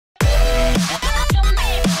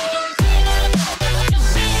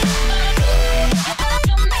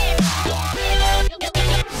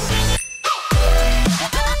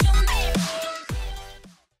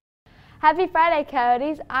Happy Friday,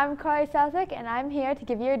 Coyotes! I'm Corey Southwick, and I'm here to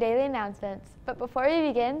give you your daily announcements. But before we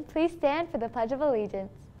begin, please stand for the Pledge of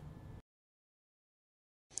Allegiance.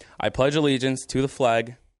 I pledge allegiance to the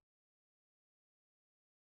flag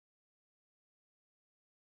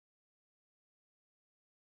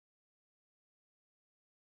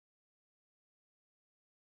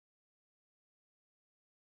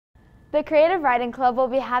The Creative Writing Club will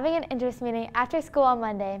be having an interest meeting after school on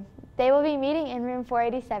Monday. They will be meeting in room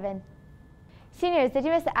 487. Seniors, did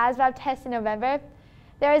you miss the ASVAB test in November?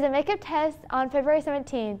 There is a makeup test on February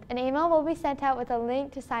 17th. An email will be sent out with a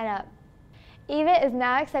link to sign up. EVIT is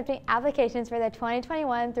now accepting applications for the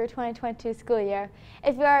 2021 through 2022 school year.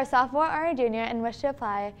 If you are a sophomore or a junior and wish to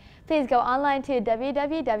apply, please go online to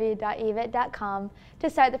www.evit.com to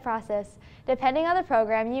start the process. Depending on the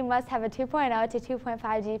program, you must have a 2.0 to 2.5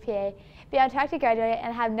 GPA, be on track to graduate,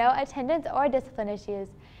 and have no attendance or discipline issues.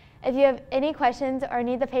 If you have any questions or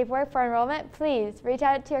need the paperwork for enrollment, please reach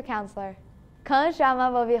out to your counselor. College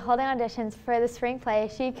Drama will be holding auditions for the spring play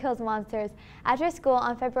She Kills Monsters after school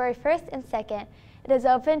on February 1st and 2nd. It is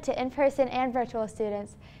open to in-person and virtual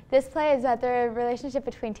students. This play is about the relationship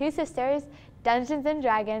between two sisters, Dungeons and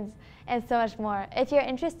Dragons, and so much more. If you're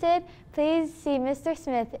interested, please see Mr.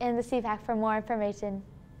 Smith in the CPAC for more information.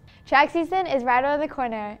 Track season is right around the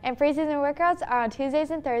corner, and preseason workouts are on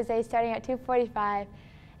Tuesdays and Thursdays starting at 2:45.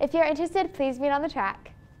 If you're interested, please meet on the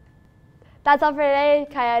track. That's all for today,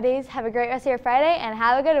 Coyotes. Have a great rest of your Friday and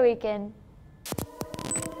have a good weekend.